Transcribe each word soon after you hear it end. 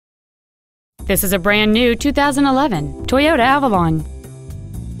This is a brand new 2011 Toyota Avalon.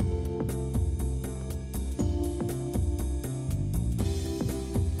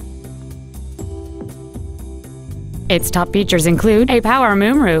 Its top features include a power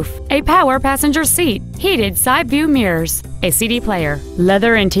moonroof, a power passenger seat, heated side view mirrors, a CD player,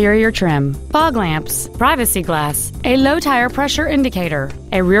 leather interior trim, fog lamps, privacy glass, a low tire pressure indicator,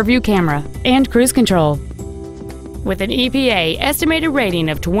 a rear view camera, and cruise control. With an EPA estimated rating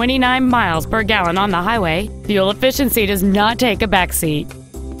of 29 miles per gallon on the highway, fuel efficiency does not take a backseat.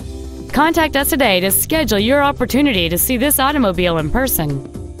 Contact us today to schedule your opportunity to see this automobile in person.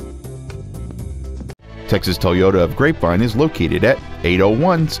 Texas Toyota of Grapevine is located at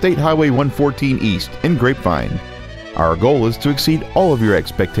 801 State Highway 114 East in Grapevine. Our goal is to exceed all of your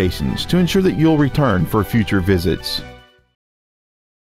expectations to ensure that you'll return for future visits.